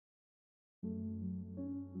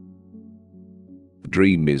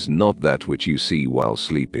Dream is not that which you see while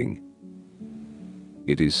sleeping.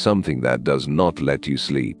 It is something that does not let you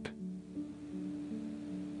sleep.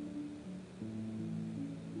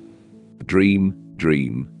 Dream,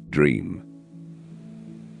 dream, dream.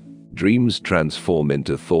 Dreams transform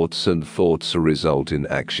into thoughts, and thoughts result in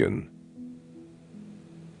action.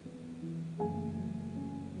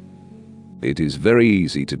 It is very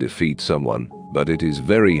easy to defeat someone, but it is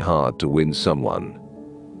very hard to win someone.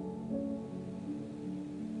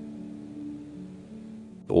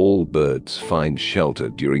 All birds find shelter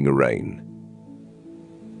during a rain,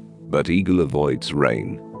 but eagle avoids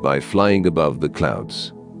rain by flying above the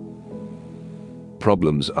clouds.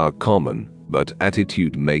 Problems are common, but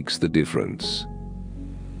attitude makes the difference.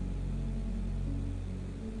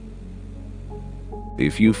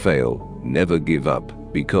 If you fail, never give up,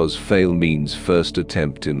 because fail means first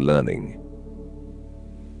attempt in learning.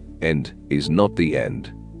 End is not the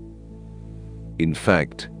end. In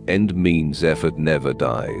fact, end means effort never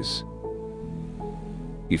dies.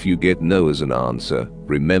 If you get no as an answer,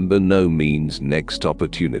 remember no means next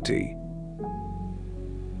opportunity.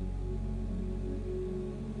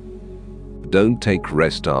 Don't take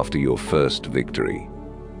rest after your first victory.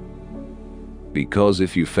 Because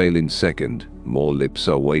if you fail in second, more lips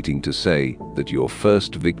are waiting to say that your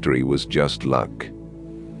first victory was just luck.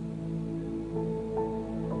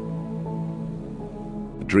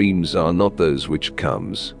 Dreams are not those which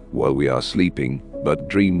comes while we are sleeping, but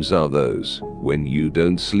dreams are those when you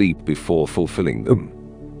don't sleep before fulfilling them.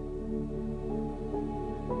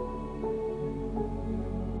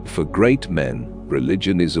 For great men,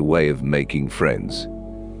 religion is a way of making friends.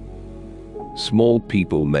 Small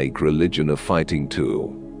people make religion a fighting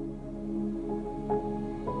tool.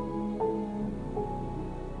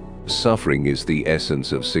 Suffering is the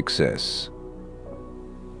essence of success.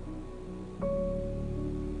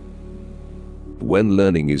 When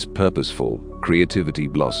learning is purposeful, creativity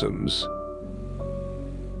blossoms.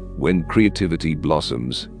 When creativity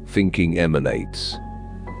blossoms, thinking emanates.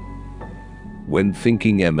 When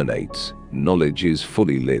thinking emanates, knowledge is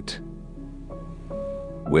fully lit.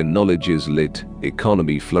 When knowledge is lit,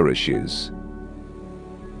 economy flourishes.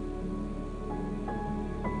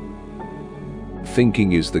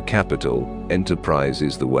 Thinking is the capital, enterprise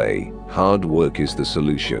is the way, hard work is the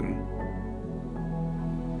solution.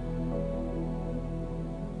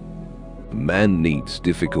 Man needs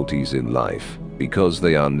difficulties in life because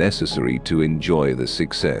they are necessary to enjoy the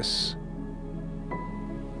success.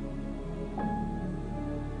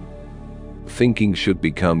 Thinking should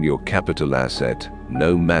become your capital asset,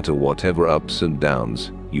 no matter whatever ups and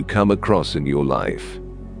downs you come across in your life.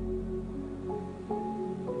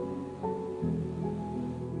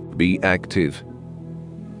 Be active.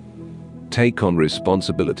 Take on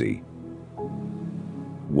responsibility.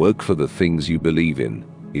 Work for the things you believe in.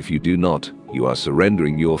 If you do not, you are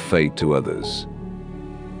surrendering your fate to others.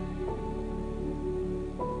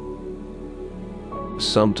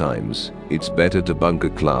 Sometimes, it's better to bunk a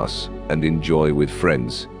class and enjoy with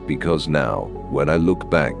friends, because now, when I look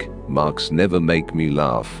back, marks never make me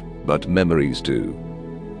laugh, but memories do.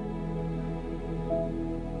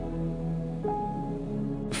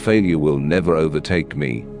 Failure will never overtake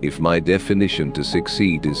me if my definition to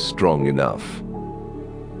succeed is strong enough.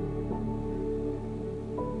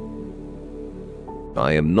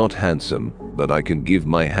 I am not handsome, but I can give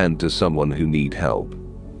my hand to someone who needs help.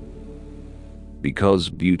 Because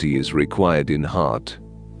beauty is required in heart,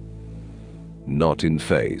 not in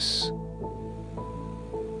face.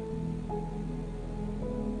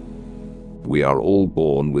 We are all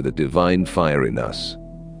born with a divine fire in us.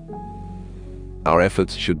 Our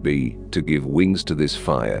efforts should be to give wings to this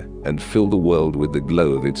fire and fill the world with the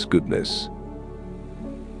glow of its goodness.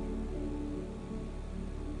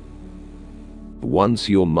 Once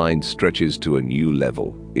your mind stretches to a new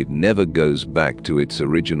level, it never goes back to its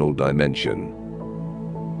original dimension.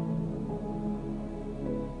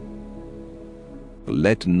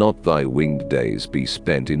 Let not thy winged days be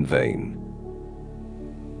spent in vain.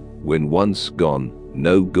 When once gone,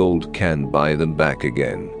 no gold can buy them back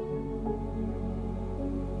again.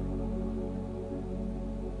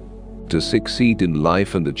 To succeed in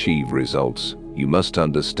life and achieve results, you must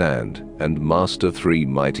understand and master three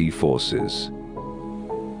mighty forces: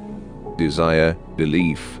 desire,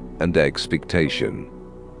 belief, and expectation.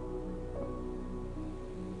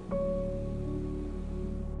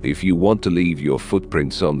 If you want to leave your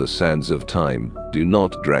footprints on the sands of time, do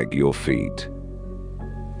not drag your feet.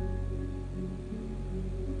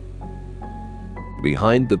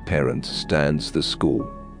 Behind the parent stands the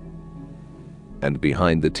school, and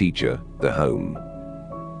behind the teacher, the home.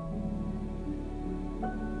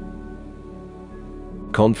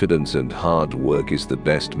 Confidence and hard work is the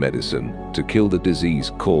best medicine to kill the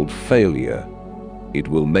disease called failure. It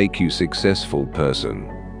will make you a successful person.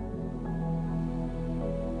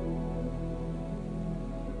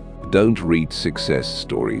 Don't read success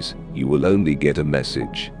stories, you will only get a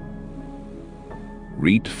message.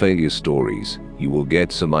 Read failure stories, you will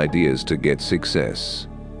get some ideas to get success.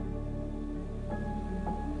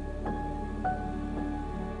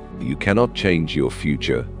 You cannot change your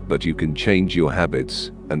future, but you can change your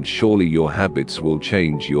habits, and surely your habits will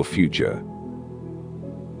change your future.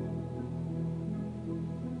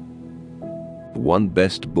 One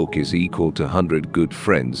best book is equal to 100 good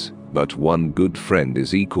friends, but one good friend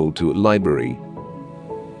is equal to a library.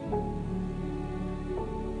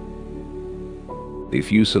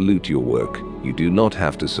 If you salute your work, you do not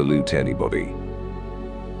have to salute anybody.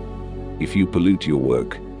 If you pollute your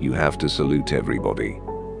work, you have to salute everybody.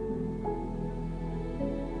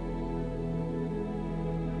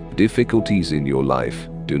 Difficulties in your life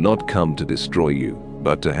do not come to destroy you,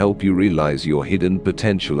 but to help you realize your hidden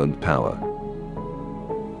potential and power.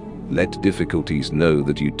 Let difficulties know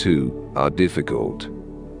that you too are difficult.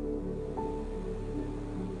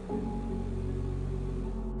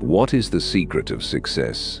 What is the secret of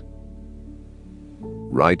success?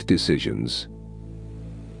 Right decisions.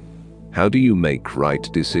 How do you make right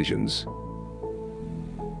decisions?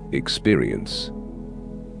 Experience.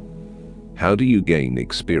 How do you gain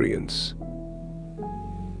experience?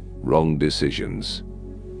 Wrong decisions.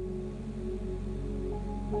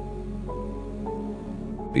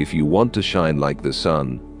 If you want to shine like the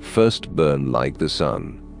sun, first burn like the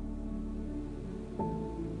sun.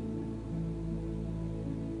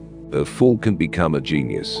 A fool can become a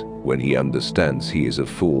genius when he understands he is a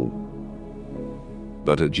fool.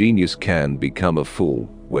 But a genius can become a fool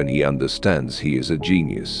when he understands he is a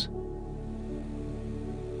genius.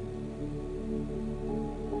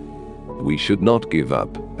 We should not give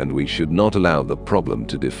up, and we should not allow the problem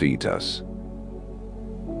to defeat us.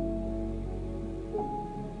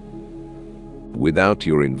 Without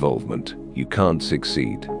your involvement, you can't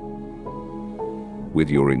succeed.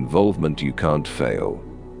 With your involvement, you can't fail.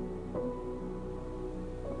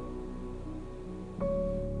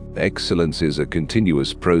 Excellence is a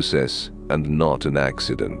continuous process and not an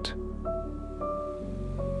accident.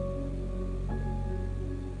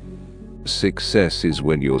 Success is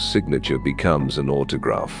when your signature becomes an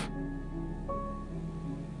autograph.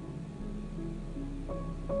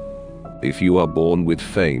 If you are born with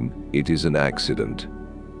fame, it is an accident.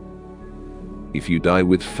 If you die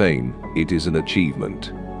with fame, it is an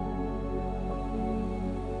achievement.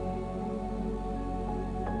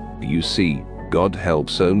 You see, God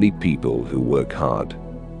helps only people who work hard.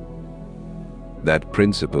 That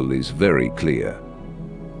principle is very clear.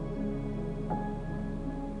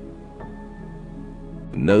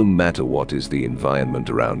 No matter what is the environment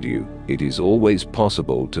around you, it is always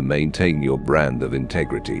possible to maintain your brand of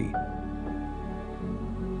integrity.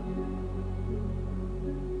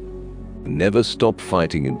 Never stop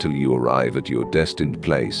fighting until you arrive at your destined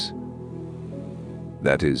place.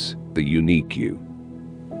 That is, the unique you.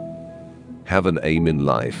 Have an aim in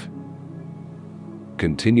life.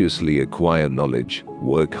 Continuously acquire knowledge,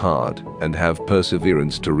 work hard, and have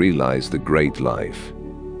perseverance to realize the great life.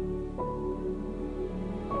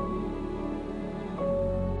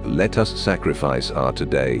 Let us sacrifice our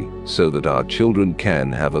today so that our children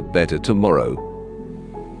can have a better tomorrow.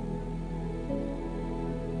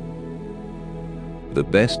 The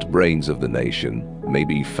best brains of the nation may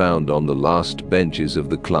be found on the last benches of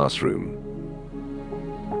the classroom.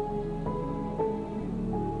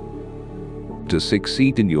 To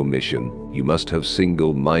succeed in your mission, you must have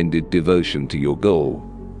single-minded devotion to your goal.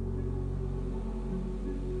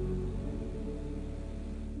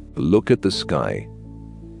 Look at the sky.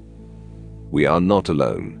 We are not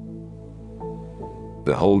alone.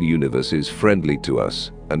 The whole universe is friendly to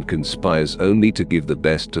us and conspires only to give the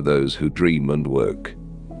best to those who dream and work.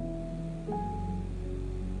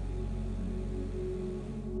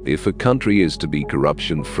 If a country is to be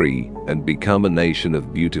corruption-free and become a nation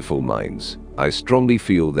of beautiful minds, I strongly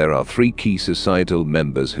feel there are 3 key societal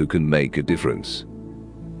members who can make a difference.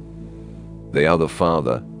 They are the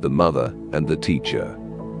father, the mother, and the teacher.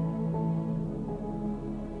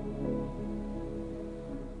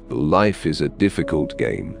 Life is a difficult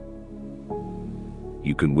game.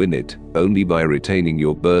 You can win it only by retaining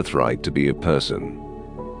your birthright to be a person.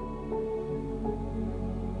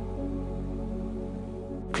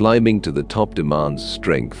 Climbing to the top demands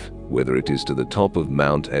strength, whether it is to the top of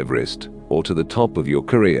Mount Everest or to the top of your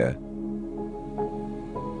career.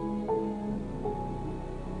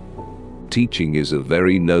 Teaching is a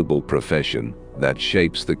very noble profession that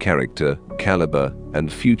shapes the character, caliber,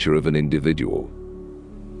 and future of an individual.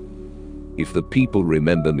 If the people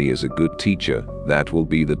remember me as a good teacher, that will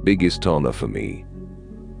be the biggest honor for me.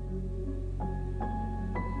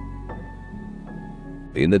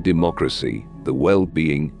 In a democracy, the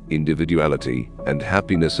well-being, individuality, and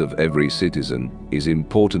happiness of every citizen is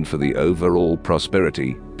important for the overall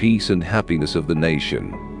prosperity, peace, and happiness of the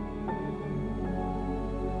nation.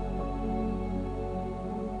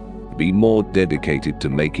 Be more dedicated to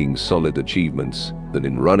making solid achievements than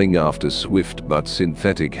in running after swift but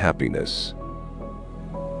synthetic happiness.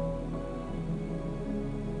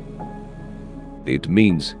 It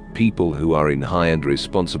means people who are in high and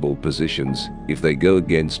responsible positions, if they go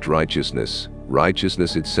against righteousness,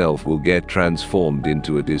 righteousness itself will get transformed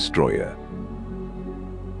into a destroyer.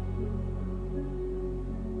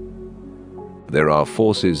 There are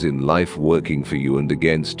forces in life working for you and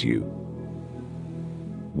against you.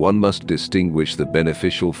 One must distinguish the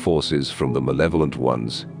beneficial forces from the malevolent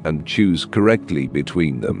ones and choose correctly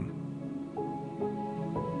between them.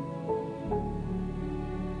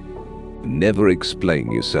 Never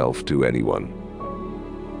explain yourself to anyone,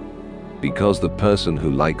 because the person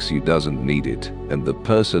who likes you doesn't need it, and the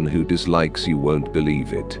person who dislikes you won't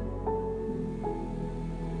believe it.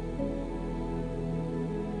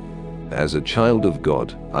 As a child of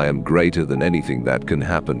God, I am greater than anything that can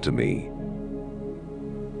happen to me.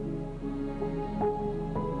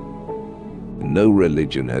 No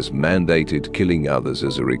religion has mandated killing others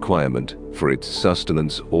as a requirement for its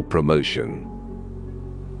sustenance or promotion.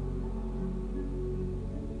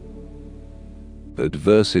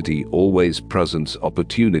 Adversity always presents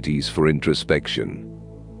opportunities for introspection.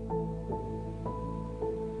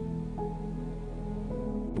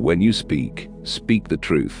 When you speak, speak the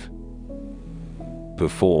truth.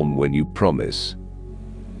 Perform when you promise.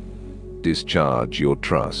 Discharge your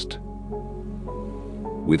trust.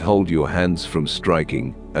 Withhold your hands from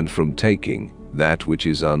striking and from taking that which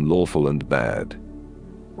is unlawful and bad.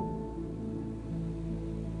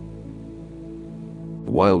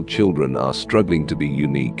 While children are struggling to be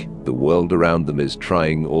unique, the world around them is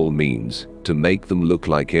trying all means to make them look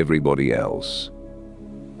like everybody else.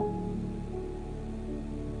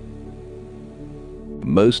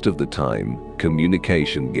 Most of the time,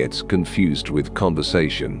 communication gets confused with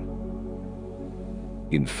conversation.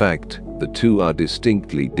 In fact, the two are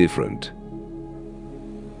distinctly different.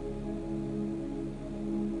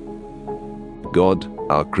 God,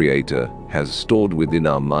 our Creator, has stored within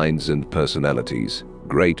our minds and personalities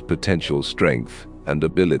great potential strength and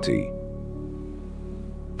ability.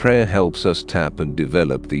 Prayer helps us tap and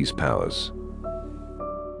develop these powers.